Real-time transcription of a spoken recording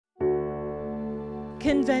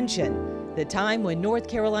Convention, the time when North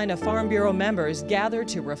Carolina Farm Bureau members gather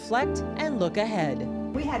to reflect and look ahead.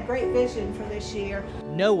 We had great vision for this year.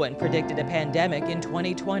 No one predicted a pandemic in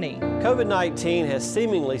 2020. COVID-19 has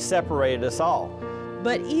seemingly separated us all.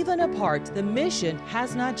 But even apart, the mission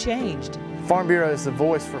has not changed. Farm Bureau is the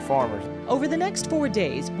voice for farmers. Over the next 4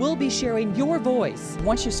 days, we'll be sharing your voice.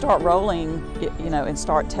 Once you start rolling, and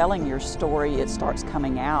start telling your story, it starts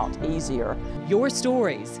coming out easier. Your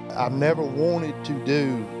stories. I've never wanted to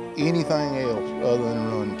do anything else other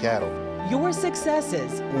than run cattle. Your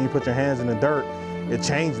successes. When you put your hands in the dirt, it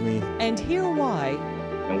changed me. And hear why.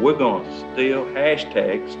 And we're going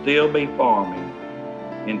to still be farming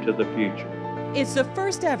into the future. It's the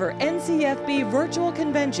first ever NCFB virtual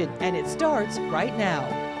convention, and it starts right now.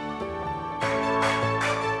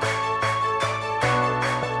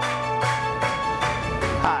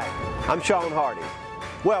 Hi, I'm Sean Hardy.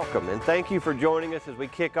 Welcome and thank you for joining us as we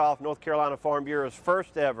kick off North Carolina Farm Bureau's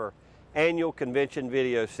first ever annual convention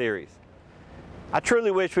video series. I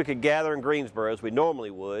truly wish we could gather in Greensboro as we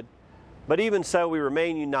normally would, but even so, we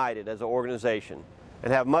remain united as an organization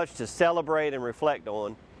and have much to celebrate and reflect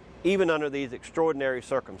on, even under these extraordinary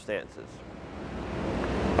circumstances.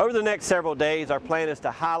 Over the next several days, our plan is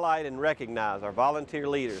to highlight and recognize our volunteer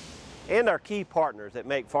leaders and our key partners that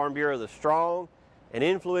make Farm Bureau the strong and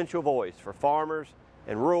influential voice for farmers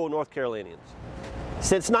and rural North Carolinians.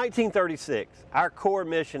 Since 1936, our core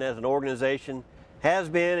mission as an organization has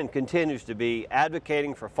been and continues to be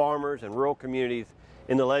advocating for farmers and rural communities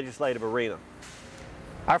in the legislative arena.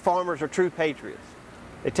 Our farmers are true patriots.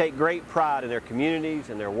 They take great pride in their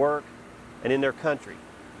communities, in their work, and in their country.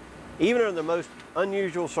 Even under the most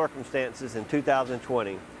unusual circumstances in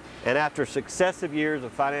 2020, and after successive years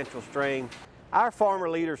of financial strain, our farmer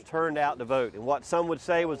leaders turned out to vote in what some would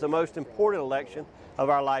say was the most important election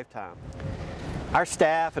of our lifetime. Our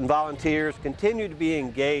staff and volunteers continue to be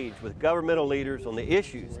engaged with governmental leaders on the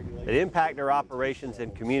issues that impact our operations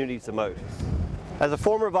and communities the most. As a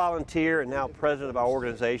former volunteer and now president of our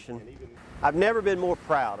organization, I've never been more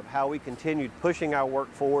proud of how we continued pushing our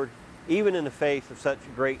work forward, even in the face of such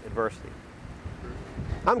great adversity.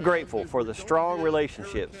 I'm grateful for the strong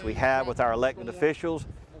relationships we have with our elected officials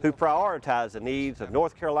who prioritize the needs of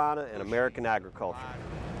North Carolina and American agriculture.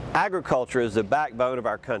 Agriculture is the backbone of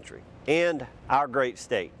our country and our great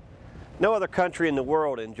state. No other country in the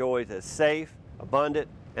world enjoys as safe, abundant,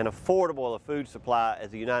 and affordable a food supply as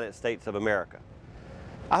the United States of America.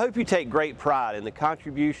 I hope you take great pride in the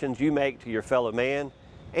contributions you make to your fellow man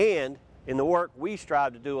and in the work we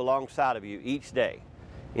strive to do alongside of you each day,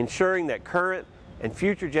 ensuring that current and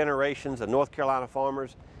future generations of North Carolina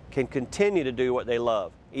farmers can continue to do what they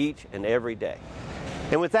love each and every day.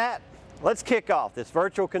 And with that, let's kick off this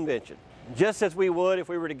virtual convention, just as we would if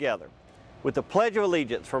we were together, with the Pledge of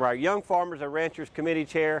Allegiance from our Young Farmers and Ranchers Committee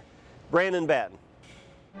Chair, Brandon Batten.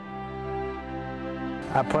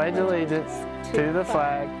 I pledge allegiance to the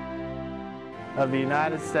flag of the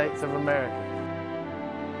United States of America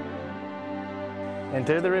and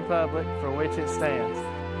to the republic for which it stands,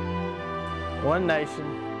 one nation,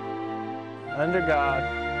 under God,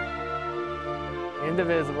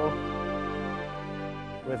 indivisible,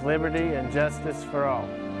 with liberty and justice for all.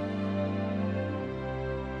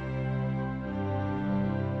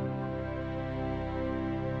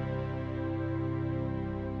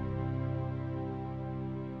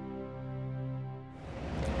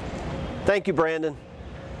 Thank you, Brandon.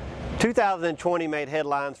 2020 made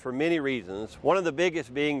headlines for many reasons, one of the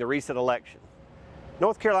biggest being the recent election.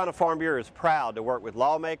 North Carolina Farm Bureau is proud to work with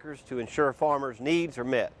lawmakers to ensure farmers' needs are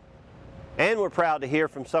met. And we're proud to hear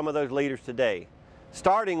from some of those leaders today,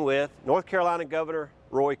 starting with North Carolina Governor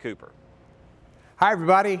Roy Cooper. Hi,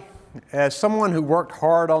 everybody. As someone who worked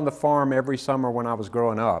hard on the farm every summer when I was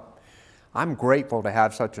growing up, I'm grateful to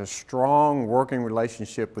have such a strong working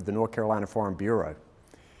relationship with the North Carolina Farm Bureau.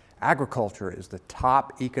 Agriculture is the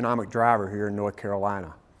top economic driver here in North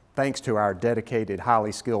Carolina, thanks to our dedicated,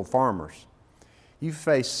 highly skilled farmers. You've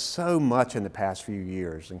faced so much in the past few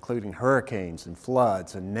years, including hurricanes and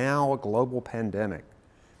floods, and now a global pandemic.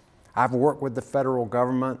 I've worked with the federal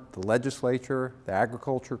government, the legislature, the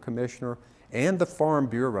agriculture commissioner, and the Farm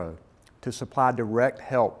Bureau to supply direct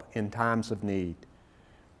help in times of need.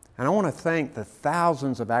 And I want to thank the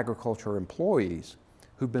thousands of agriculture employees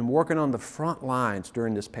who've been working on the front lines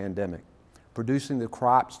during this pandemic, producing the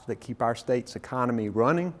crops that keep our state's economy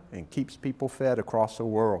running and keeps people fed across the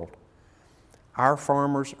world. Our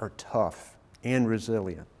farmers are tough and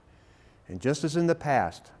resilient. And just as in the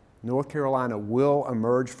past, North Carolina will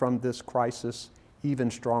emerge from this crisis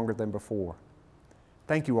even stronger than before.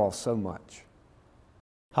 Thank you all so much.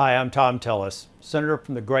 Hi, I'm Tom Tillis, Senator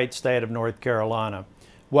from the great state of North Carolina.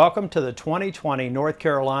 Welcome to the 2020 North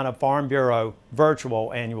Carolina Farm Bureau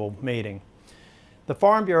virtual annual meeting. The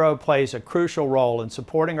Farm Bureau plays a crucial role in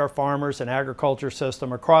supporting our farmers and agriculture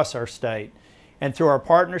system across our state. And through our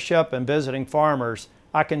partnership and visiting farmers,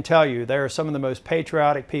 I can tell you they are some of the most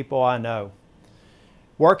patriotic people I know.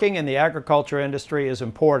 Working in the agriculture industry is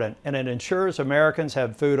important, and it ensures Americans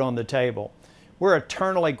have food on the table. We're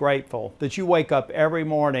eternally grateful that you wake up every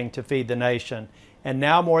morning to feed the nation, and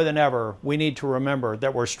now more than ever, we need to remember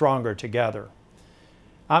that we're stronger together.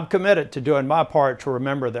 I'm committed to doing my part to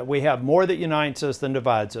remember that we have more that unites us than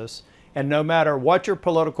divides us, and no matter what your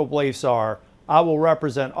political beliefs are, I will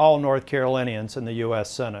represent all North Carolinians in the U.S.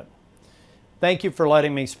 Senate. Thank you for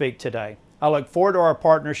letting me speak today. I look forward to our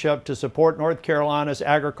partnership to support North Carolina's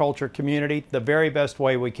agriculture community the very best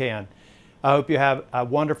way we can. I hope you have a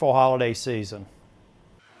wonderful holiday season.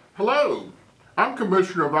 Hello, I'm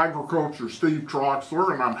Commissioner of Agriculture Steve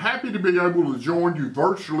Troxler, and I'm happy to be able to join you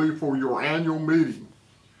virtually for your annual meeting.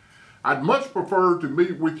 I'd much prefer to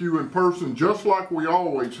meet with you in person just like we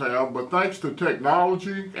always have, but thanks to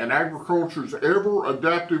technology and agriculture's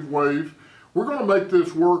ever-adaptive ways, we're going to make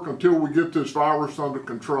this work until we get this virus under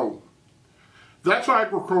control. That's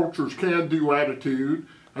agriculture's can-do attitude,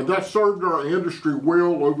 and that's served our industry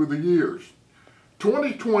well over the years.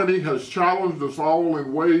 2020 has challenged us all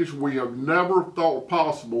in ways we have never thought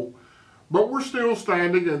possible, but we're still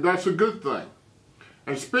standing, and that's a good thing.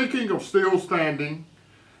 And speaking of still standing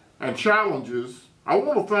and challenges, I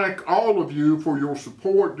want to thank all of you for your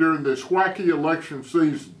support during this wacky election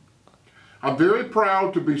season. I'm very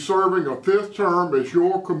proud to be serving a 5th term as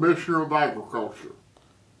your Commissioner of Agriculture.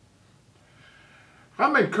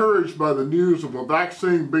 I'm encouraged by the news of a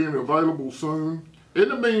vaccine being available soon. In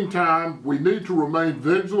the meantime, we need to remain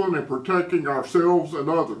vigilant in protecting ourselves and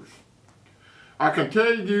others. I can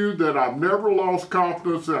tell you that I've never lost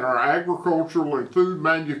confidence in our agricultural and food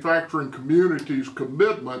manufacturing community's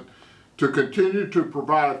commitment to continue to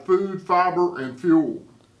provide food, fiber, and fuel.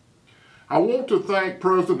 I want to thank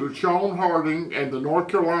President Sean Harding and the North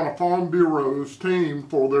Carolina Farm Bureau's team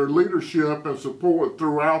for their leadership and support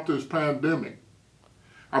throughout this pandemic.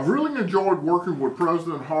 I've really enjoyed working with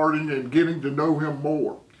President Harding and getting to know him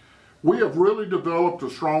more. We have really developed a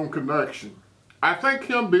strong connection. I think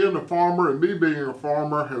him being a farmer and me being a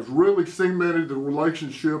farmer has really cemented the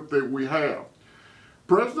relationship that we have.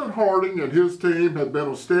 President Harding and his team have been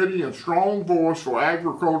a steady and strong voice for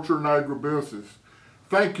agriculture and agribusiness.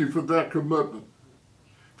 Thank you for that commitment.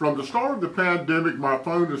 From the start of the pandemic, my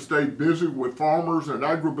phone has stayed busy with farmers and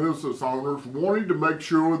agribusiness owners wanting to make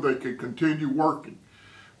sure they can continue working.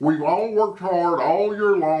 We've all worked hard all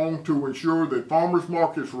year long to ensure that farmers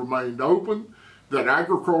markets remained open, that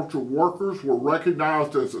agricultural workers were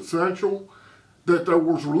recognized as essential, that there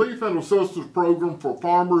was relief and assistance program for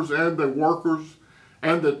farmers and their workers,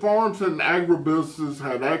 and that farms and agribusinesses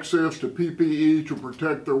had access to PPE to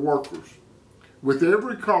protect their workers. With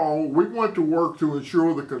every call, we went to work to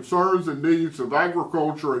ensure the concerns and needs of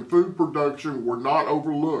agriculture and food production were not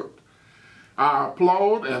overlooked. I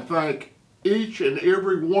applaud and thank each and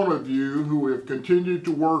every one of you who have continued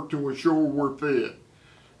to work to ensure we're fed.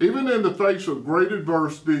 Even in the face of great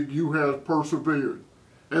adversity, you have persevered.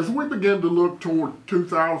 As we begin to look toward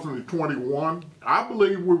 2021, I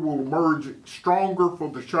believe we will emerge stronger for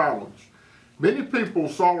the challenge. Many people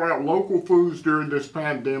sought out local foods during this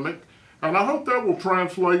pandemic, and I hope that will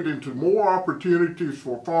translate into more opportunities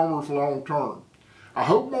for farmers long term. I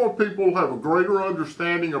hope more people have a greater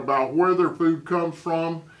understanding about where their food comes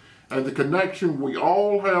from and the connection we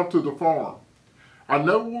all have to the farm. I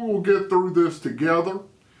know we will get through this together.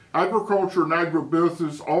 Agriculture and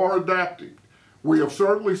agribusiness are adapting. We have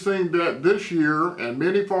certainly seen that this year, and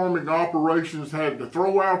many farming operations had to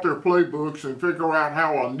throw out their playbooks and figure out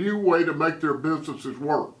how a new way to make their businesses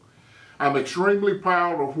work. I'm extremely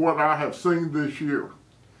proud of what I have seen this year.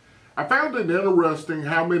 I found it interesting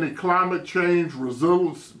how many climate change,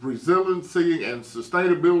 resiliency, and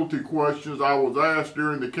sustainability questions I was asked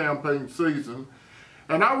during the campaign season,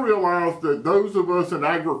 and I realized that those of us in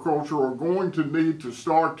agriculture are going to need to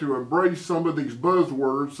start to embrace some of these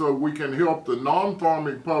buzzwords so we can help the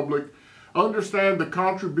non-farming public understand the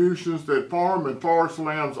contributions that farm and forest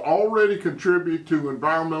lands already contribute to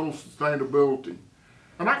environmental sustainability.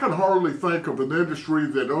 And I can hardly think of an industry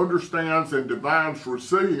that understands and defines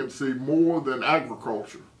resiliency more than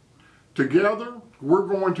agriculture. Together, we're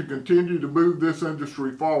going to continue to move this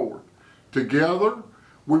industry forward. Together,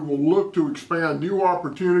 we will look to expand new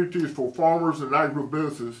opportunities for farmers and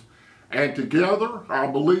agribusiness. And together, I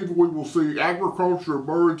believe we will see agriculture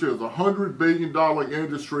emerge as a $100 billion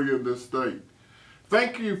industry in this state.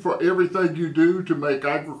 Thank you for everything you do to make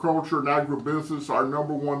agriculture and agribusiness our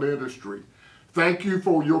 #1 industry. Thank you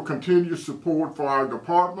for your continued support for our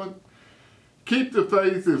department. Keep the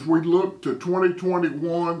faith as we look to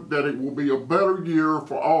 2021 that it will be a better year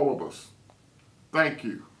for all of us. Thank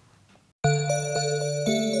you.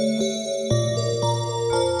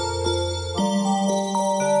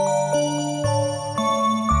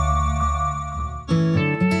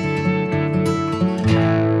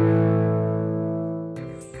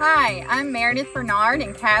 Hi, I'm Meredith Bernard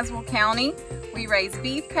in Caswell County. We raise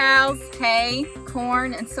beef cows, hay,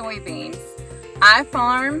 corn, and soybeans. I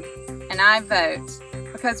farm and I vote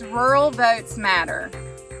because rural votes matter.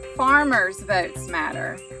 Farmers' votes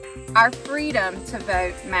matter. Our freedom to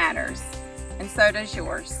vote matters, and so does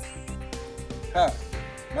yours. Hi,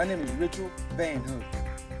 my name is Richard Van Hook.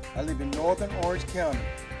 I live in northern Orange County,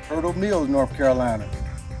 Hurdle Mills, North Carolina.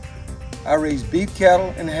 I raise beef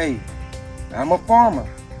cattle and hay. I'm a farmer.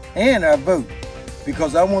 And I vote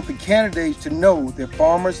because I want the candidates to know that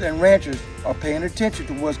farmers and ranchers are paying attention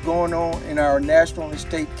to what's going on in our national and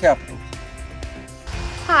state capitals.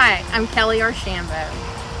 Hi, I'm Kelly Archambault.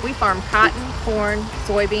 We farm cotton, corn,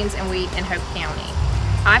 soybeans, and wheat in Hope County.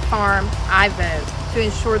 I farm, I vote to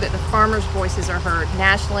ensure that the farmers' voices are heard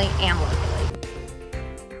nationally and locally.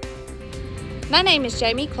 My name is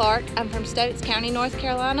Jamie Clark. I'm from Stokes County, North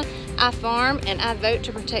Carolina. I farm and I vote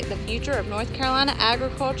to protect the future of North Carolina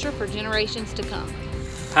agriculture for generations to come.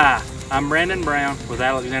 Hi, I'm Brandon Brown with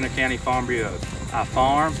Alexander County Farm Bureau. I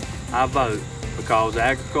farm, I vote because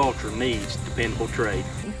agriculture needs dependable trade.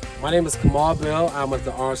 My name is Kamal Bell. I'm with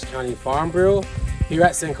the Orange County Farm Bureau. Here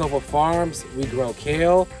at Sankofa Farms, we grow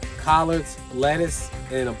kale, collards, lettuce,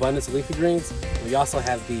 and an abundance of leafy greens. We also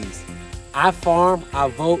have bees. I farm, I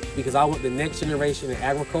vote because I want the next generation in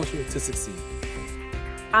agriculture to succeed.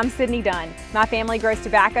 I'm Sydney Dunn. My family grows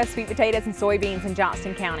tobacco, sweet potatoes, and soybeans in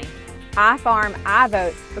Johnston County. I farm, I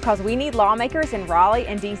vote because we need lawmakers in Raleigh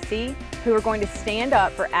and DC who are going to stand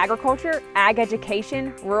up for agriculture, ag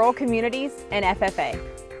education, rural communities, and FFA.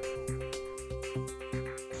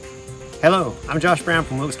 Hello, I'm Josh Brown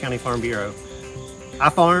from Wilkes County Farm Bureau. I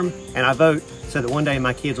farm and I vote so that one day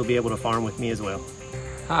my kids will be able to farm with me as well.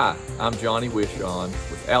 Hi, I'm Johnny Wishon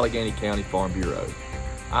with Allegheny County Farm Bureau.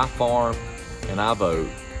 I farm and I vote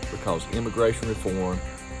because immigration reform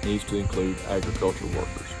needs to include agricultural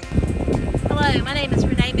workers. Hello, my name is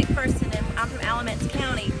Renee McPherson and I'm from Alamance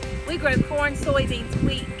County. We grow corn, soybeans,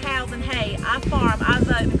 wheat, cows, and hay. I farm, I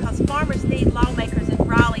vote because farmers need lawmakers in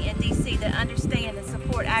Raleigh and DC that understand and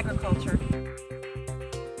support agriculture.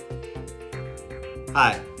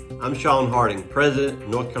 Hi, I'm Sean Harding, President of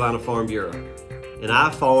North Carolina Farm Bureau. And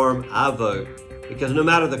I farm, I vote because no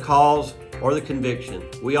matter the cause or the conviction,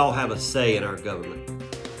 we all have a say in our government.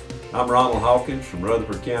 I'm Ronald Hawkins from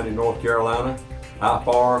Rutherford County, North Carolina. I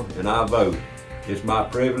farm and I vote. It's my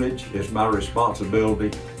privilege, it's my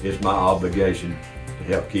responsibility, it's my obligation to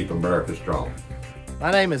help keep America strong.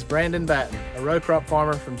 My name is Brandon Batten, a row crop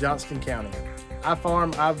farmer from Johnston County. I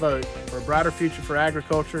farm, I vote for a brighter future for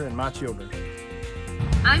agriculture and my children.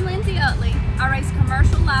 I'm Lindsay Utley. I raise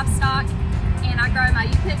commercial livestock and I grow my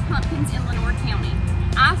U-Pick pumpkins in Lenoir County.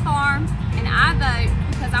 I farm and I vote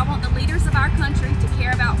because I want the leaders of our country to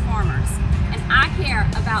care about farmers, and I care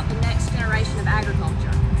about the next generation of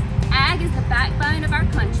agriculture. Ag is the backbone of our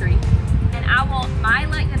country, and I want my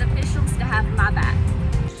elected officials to have my back.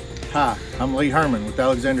 Hi, I'm Lee Herman with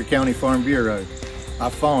Alexander County Farm Bureau. I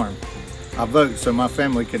farm, I vote so my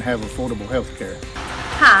family can have affordable health care.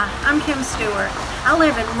 Hi, I'm Kim Stewart. I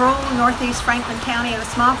live in rural northeast Franklin County in a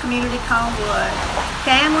small community called Wood.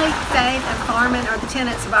 Family, faith, and farming are the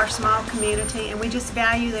tenets of our small community, and we just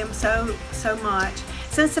value them so much.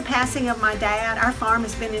 Since the passing of my dad, our farm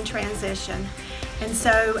has been in transition. And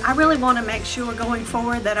so I really want to make sure going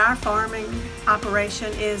forward that our farming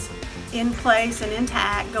operation is in place and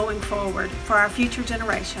intact going forward for our future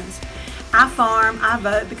generations. I farm, I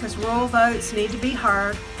vote because rural votes need to be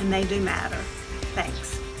heard, and they do matter.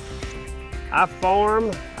 Thanks. I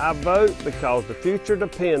farm, I vote because the future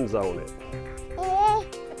depends on it.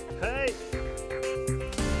 Hey!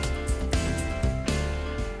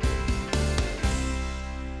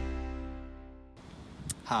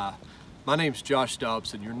 Hi, my name's Josh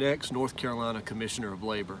Dobson, your next North Carolina Commissioner of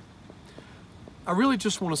Labor. I really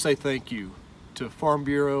just want to say thank you to Farm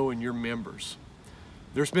Bureau and your members.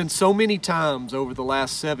 There's been so many times over the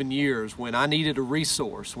last 7 years when I needed a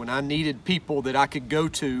resource, when I needed people that I could go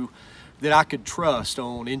to, that I could trust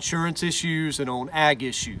on insurance issues and on ag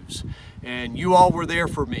issues. And you all were there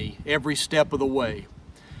for me every step of the way.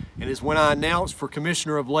 And as when I announced for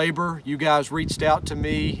Commissioner of Labor, you guys reached out to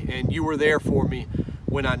me and you were there for me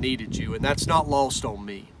when I needed you, and that's not lost on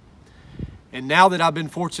me. And now that I've been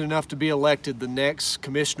fortunate enough to be elected the next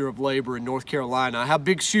Commissioner of Labor in North Carolina, I have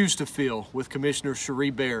big shoes to fill with Commissioner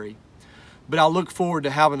Cherie Berry. But I look forward to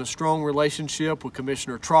having a strong relationship with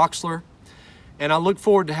Commissioner Troxler, and I look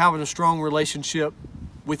forward to having a strong relationship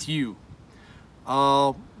with you.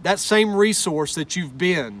 That same resource that you've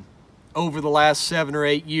been over the last 7 or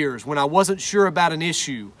 8 years, when I wasn't sure about an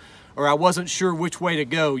issue or I wasn't sure which way to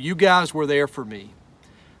go, you guys were there for me.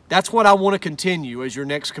 That's what I want to continue as your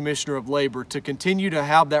next Commissioner of Labor, to continue to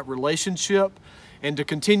have that relationship and to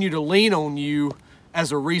continue to lean on you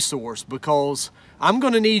as a resource, because I'm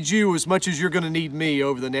going to need you as much as you're going to need me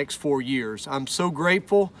over the next 4 years. I'm so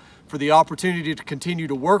grateful for the opportunity to continue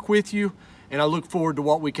to work with you, and I look forward to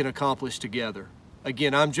what we can accomplish together.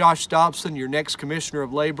 Again, I'm Josh Dobson, your next Commissioner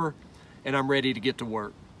of Labor, and I'm ready to get to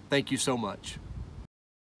work. Thank you so much.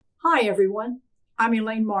 Hi, everyone. I'm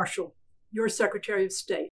Elaine Marshall, your Secretary of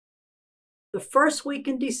State. The first week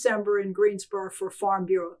in December in Greensboro for Farm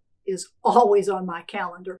Bureau is always on my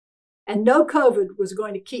calendar, and no COVID was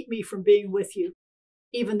going to keep me from being with you,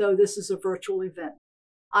 even though this is a virtual event.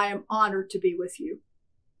 I am honored to be with you.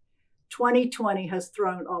 2020 has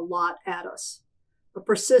thrown a lot at us. A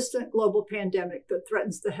persistent global pandemic that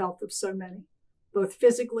threatens the health of so many, both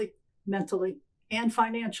physically, mentally, and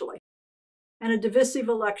financially, and a divisive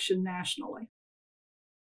election nationally.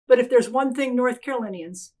 But if there's one thing North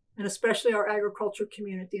Carolinians, and especially our agriculture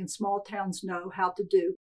community and small towns, know how to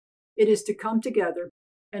do, it is to come together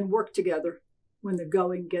and work together when the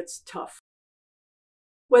going gets tough.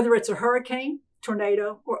 Whether it's a hurricane,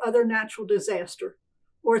 tornado, or other natural disaster,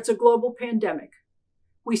 or it's a global pandemic,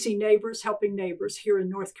 we see neighbors helping neighbors here in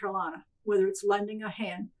North Carolina, whether it's lending a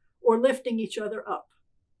hand or lifting each other up.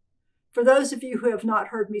 For those of you who have not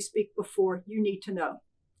heard me speak before, you need to know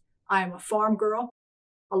I am a farm girl,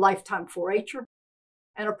 a lifetime 4-H'er,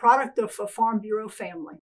 and a product of a Farm Bureau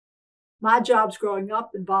family. My jobs growing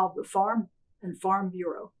up involved the farm and Farm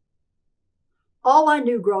Bureau. All I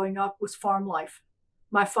knew growing up was farm life.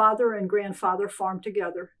 My father and grandfather farmed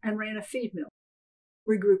together and ran a feed mill.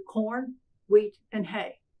 We grew corn, wheat, and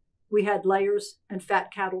hay. We had layers and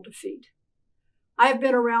fat cattle to feed. I have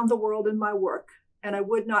been around the world in my work, and I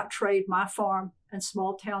would not trade my farm and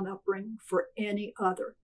small town upbringing for any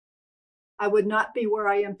other. I would not be where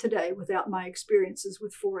I am today without my experiences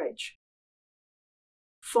with 4-H.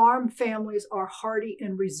 Farm families are hardy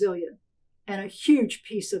and resilient, and a huge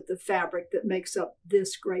piece of the fabric that makes up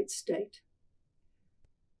this great state.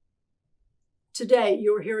 Today,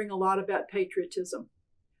 you're hearing a lot about patriotism.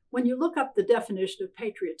 When you look up the definition of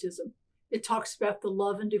patriotism, it talks about the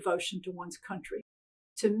love and devotion to one's country.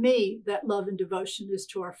 To me, that love and devotion is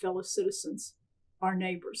to our fellow citizens, our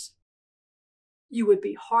neighbors. You would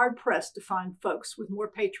be hard-pressed to find folks with more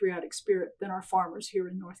patriotic spirit than our farmers here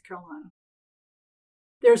in North Carolina.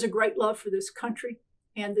 There's a great love for this country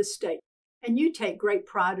and this state, and you take great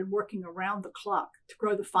pride in working around the clock to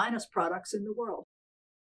grow the finest products in the world.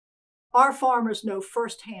 Our farmers know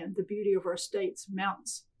firsthand the beauty of our state's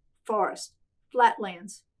mountains, forests,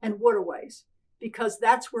 flatlands, and waterways, because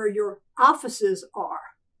that's where your offices are.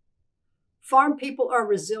 Farm people are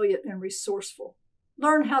resilient and resourceful.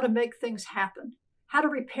 Learn how to make things happen, how to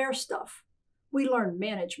repair stuff. We learn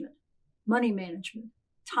management, money management,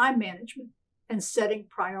 time management, and setting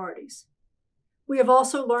priorities. We have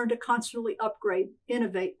also learned to constantly upgrade,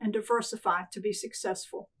 innovate, and diversify to be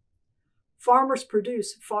successful. Farmers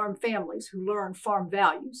produce farm families who learn farm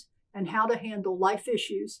values and how to handle life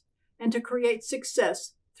issues and to create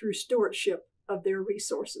success through stewardship of their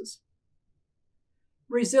resources.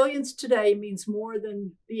 Resilience today means more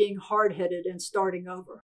than being hard-headed and starting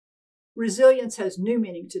over. Resilience has new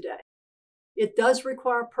meaning today. It does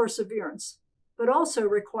require perseverance, but also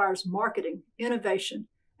requires marketing, innovation,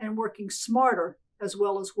 and working smarter as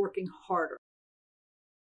well as working harder.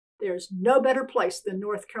 There's no better place than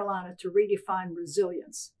North Carolina to redefine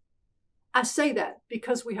resilience. I say that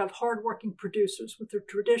because we have hardworking producers with a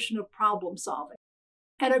tradition of problem solving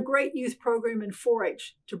and a great youth program in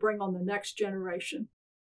 4-H to bring on the next generation.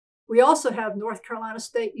 We also have North Carolina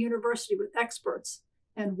State University with experts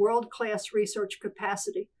and world-class research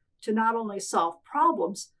capacity to not only solve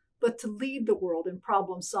problems, but to lead the world in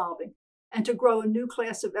problem solving and to grow a new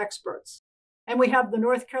class of experts. And we have the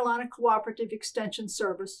North Carolina Cooperative Extension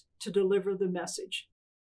Service to deliver the message.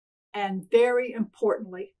 And very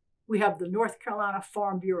importantly, we have the North Carolina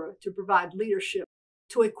Farm Bureau to provide leadership,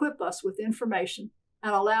 to equip us with information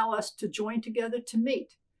and allow us to join together to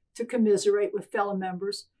meet, to commiserate with fellow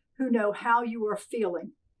members who know how you are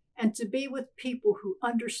feeling, and to be with people who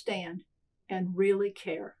understand and really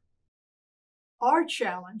care. Our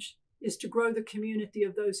challenge is to grow the community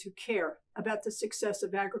of those who care about the success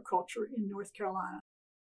of agriculture in North Carolina.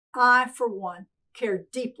 I, for one, care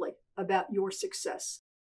deeply about your success.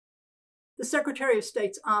 The Secretary of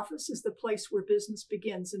State's office is the place where business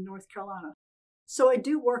begins in North Carolina, so I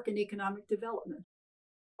do work in economic development.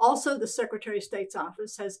 Also, the Secretary of State's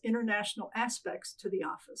office has international aspects to the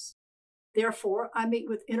office. Therefore, I meet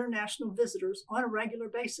with international visitors on a regular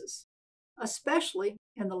basis, especially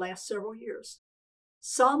in the last several years.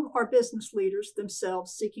 Some are business leaders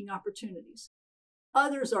themselves seeking opportunities.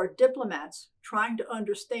 Others are diplomats trying to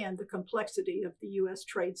understand the complexity of the U.S.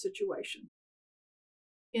 trade situation.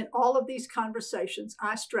 In all of these conversations,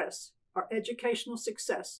 I stress our educational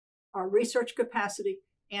success, our research capacity,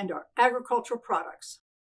 and our agricultural products.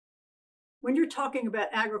 When you're talking about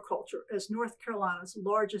agriculture as North Carolina's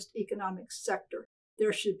largest economic sector,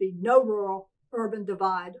 there should be no rural-urban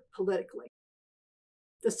divide politically.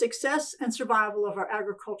 The success and survival of our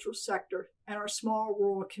agricultural sector and our small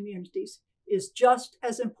rural communities is just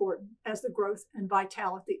as important as the growth and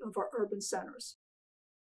vitality of our urban centers.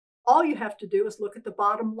 All you have to do is look at the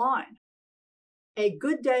bottom line. A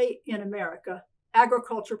good day in America,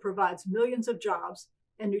 agriculture provides millions of jobs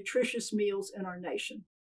and nutritious meals in our nation.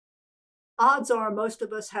 Odds are most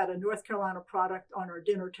of us had a North Carolina product on our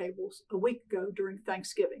dinner tables a week ago during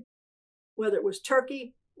Thanksgiving, whether it was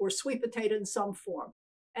turkey or sweet potato in some form.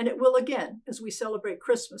 And it will again as we celebrate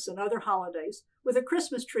Christmas and other holidays with a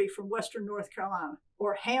Christmas tree from Western North Carolina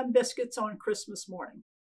or ham biscuits on Christmas morning.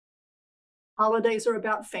 Holidays are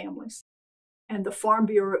about families, and the Farm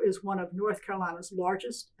Bureau is one of North Carolina's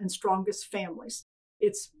largest and strongest families.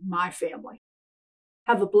 It's my family.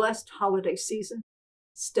 Have a blessed holiday season.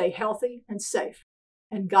 Stay healthy and safe,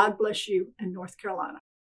 and God bless you in North Carolina.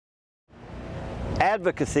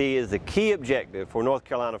 Advocacy is the key objective for North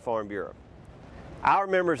Carolina Farm Bureau. Our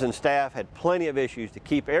members and staff had plenty of issues to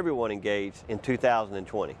keep everyone engaged in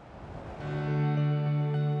 2020.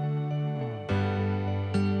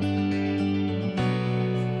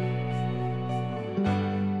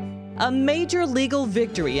 A major legal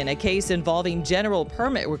victory in a case involving general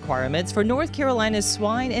permit requirements for North Carolina's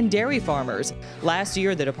swine and dairy farmers. Last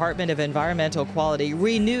year, the Department of Environmental Quality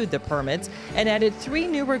renewed the permits and added 3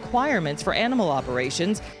 new requirements for animal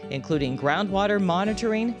operations, including groundwater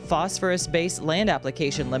monitoring, phosphorus-based land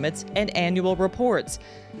application limits, and annual reports.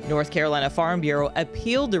 North Carolina Farm Bureau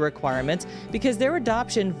appealed the requirements because their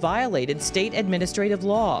adoption violated state administrative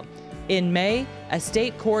law. In May, a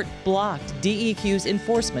state court blocked DEQ's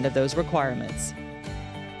enforcement of those requirements.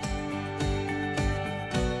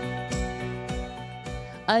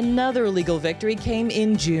 Another legal victory came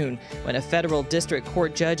in June when a federal district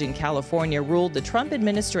court judge in California ruled the Trump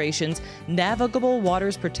administration's Navigable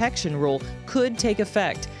Waters Protection Rule could take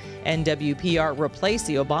effect. NWPR replaced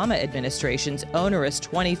the Obama administration's onerous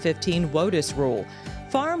 2015 WOTUS rule.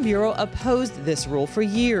 Farm Bureau opposed this rule for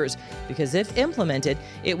years because if implemented,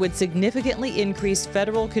 it would significantly increase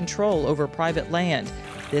federal control over private land.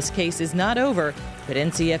 This case is not over, but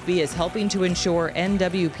NCFB is helping to ensure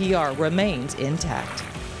NWPR remains intact.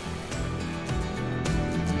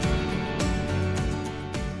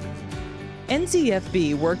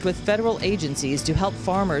 NCFB worked with federal agencies to help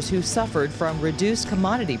farmers who suffered from reduced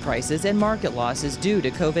commodity prices and market losses due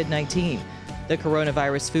to COVID-19. The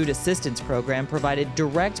Coronavirus Food Assistance Program provided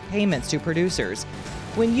direct payments to producers.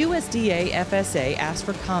 When USDA FSA asked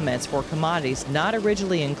for comments for commodities not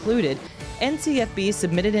originally included, NCFB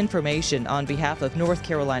submitted information on behalf of North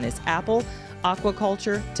Carolina's apple,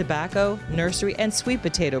 aquaculture, tobacco, nursery, and sweet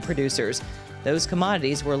potato producers. Those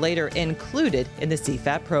commodities were later included in the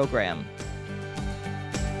CFAP program.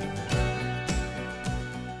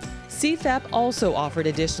 CFAP also offered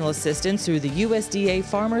additional assistance through the USDA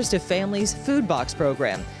Farmers to Families Food Box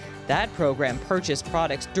program. That program purchased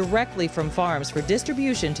products directly from farms for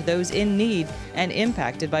distribution to those in need and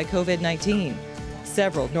impacted by COVID-19.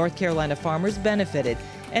 Several North Carolina farmers benefited,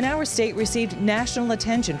 and our state received national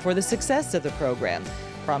attention for the success of the program,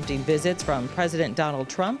 prompting visits from President Donald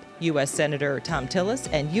Trump, U.S. Senator Tom Tillis,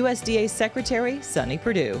 and USDA Secretary Sonny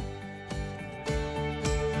Perdue.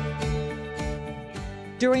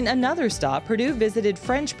 During another stop, Perdue visited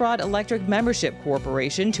French Broad Electric Membership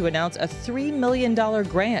Corporation to announce a $3 million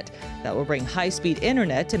grant that will bring high-speed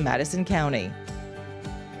internet to Madison County.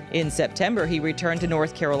 In September, he returned to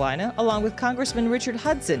North Carolina along with Congressman Richard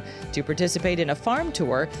Hudson to participate in a farm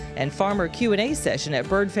tour and farmer Q&A session at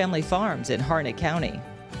Bird Family Farms in Harnett County.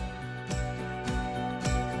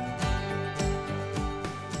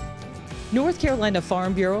 North Carolina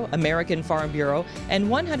Farm Bureau, American Farm Bureau, and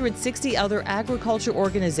 160 other agriculture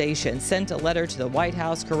organizations sent a letter to the White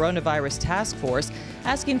House Coronavirus Task Force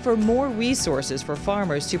asking for more resources for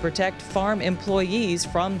farmers to protect farm employees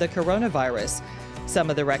from the coronavirus. Some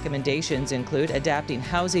of the recommendations include adapting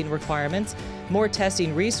housing requirements, more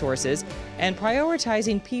testing resources, and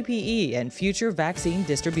prioritizing PPE and future vaccine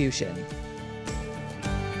distribution.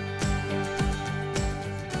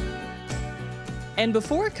 And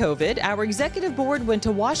before COVID, our executive board went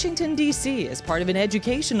to Washington, D.C. as part of an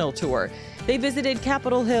educational tour. They visited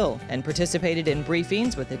Capitol Hill and participated in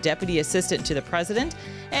briefings with the Deputy Assistant to the President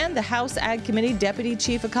and the House Ag Committee Deputy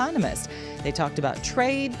Chief Economist. They talked about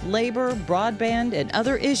trade, labor, broadband, and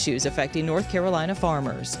other issues affecting North Carolina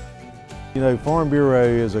farmers. You know, Farm Bureau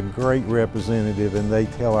is a great representative and they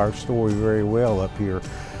tell our story very well up here.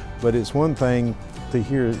 But it's one thing to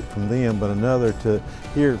hear it from them, but another to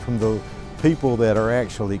hear it from the people that are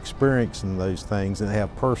actually experiencing those things and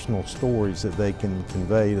have personal stories that they can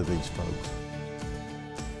convey to these folks.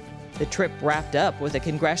 The trip wrapped up with a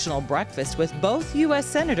congressional breakfast with both U.S.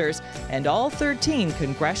 senators and all 13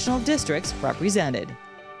 congressional districts represented.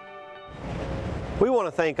 We want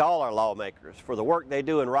to thank all our lawmakers for the work they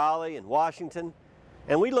do in Raleigh and Washington,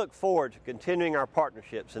 and we look forward to continuing our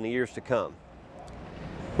partnerships in the years to come.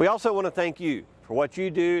 We also want to thank you for what you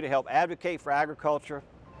do to help advocate for agriculture,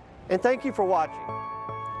 and thank you for watching.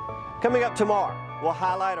 Coming up tomorrow, we'll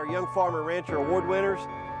highlight our Young Farmer Rancher Award winners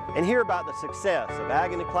and hear about the success of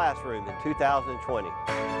Ag in the Classroom in 2020.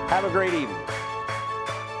 Have a great evening.